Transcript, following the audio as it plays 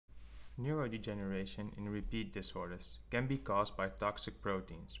Neurodegeneration in repeat disorders can be caused by toxic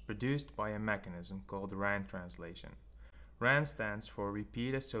proteins produced by a mechanism called RAN translation. RAN stands for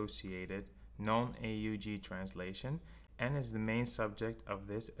Repeat Associated Non-AUG Translation and is the main subject of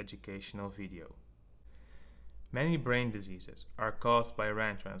this educational video. Many brain diseases are caused by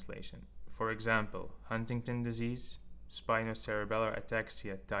RAN translation. For example, Huntington disease, spinocerebellar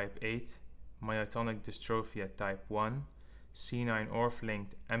ataxia type 8, myotonic dystrophia type 1,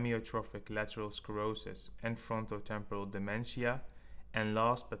 C9orf-linked amyotrophic lateral sclerosis and frontotemporal dementia, and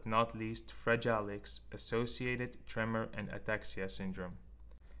last but not least, Fragile X-associated tremor and ataxia syndrome.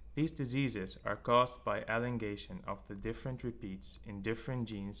 These diseases are caused by elongation of the different repeats in different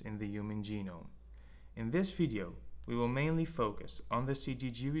genes in the human genome. In this video, we will mainly focus on the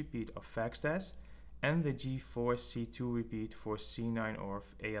CGG repeat of FAXDAS and the G4C2 repeat for C9orf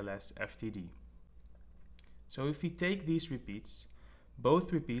ALS FTD. So if we take these repeats,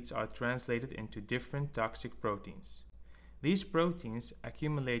 both repeats are translated into different toxic proteins. These proteins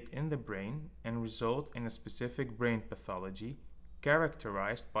accumulate in the brain and result in a specific brain pathology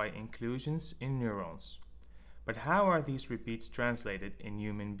characterized by inclusions in neurons. But how are these repeats translated in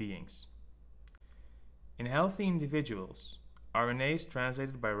human beings? In healthy individuals, RNA is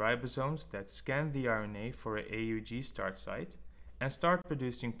translated by ribosomes that scan the RNA for an AUG start site and start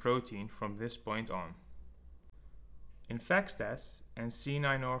producing protein from this point on. In FAXDAS and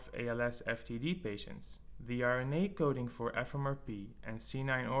C9orf ALS FTD patients, the RNA coding for FMRP and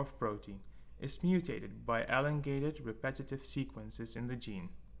C9orf protein is mutated by elongated repetitive sequences in the gene.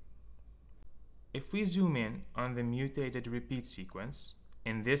 If we zoom in on the mutated repeat sequence,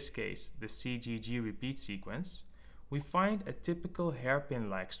 in this case the CGG repeat sequence, we find a typical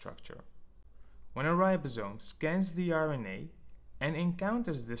hairpin-like structure. When a ribosome scans the RNA and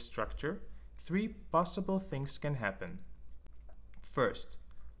encounters this structure, three possible things can happen. First,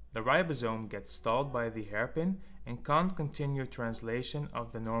 the ribosome gets stalled by the hairpin and can't continue translation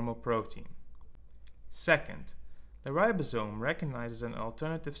of the normal protein. Second, the ribosome recognizes an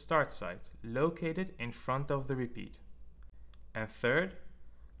alternative start site located in front of the repeat. And third,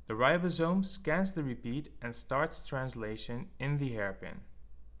 the ribosome scans the repeat and starts translation in the hairpin.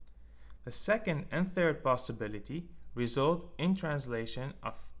 The second and third possibility result in translation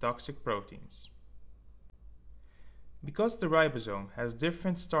of toxic proteins. Because the ribosome has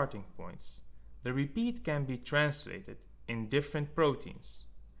different starting points, the repeat can be translated in different proteins.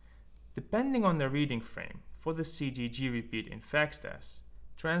 Depending on the reading frame for the CGG repeat in FAXDAS,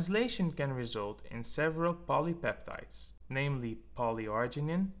 translation can result in several polypeptides, namely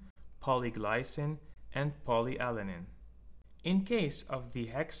polyarginine, polyglycine, and polyalanine. In case of the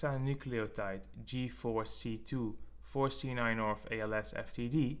hexanucleotide G4C2 for C9orf ALS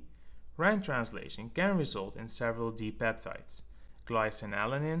FTD, RAN translation can result in several D-peptides,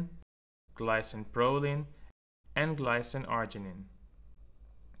 glycine-alanine, glycine-proline, and glycine-arginine.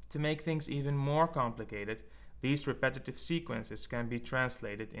 To make things even more complicated, these repetitive sequences can be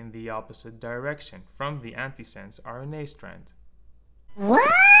translated in the opposite direction from the antisense RNA strand.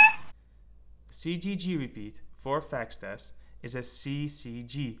 What? The CGG repeat for FAXDAS is a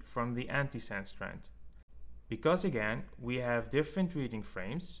CCG from the antisense strand. Because again, we have different reading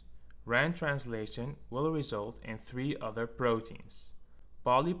frames, RAN translation will result in three other proteins: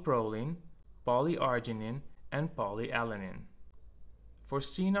 polyproline, polyarginine, and polyalanine. For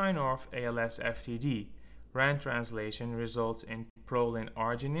C9orf ALS FTD, RAN translation results in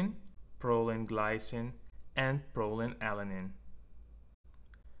proline-arginine, proline-glycine, and proline-alanine.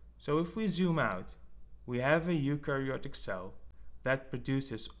 So if we zoom out, we have a eukaryotic cell that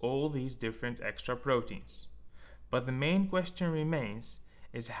produces all these different extra proteins. But the main question remains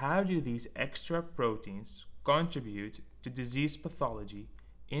is how do these extra proteins contribute to disease pathology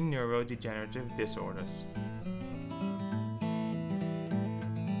in neurodegenerative disorders?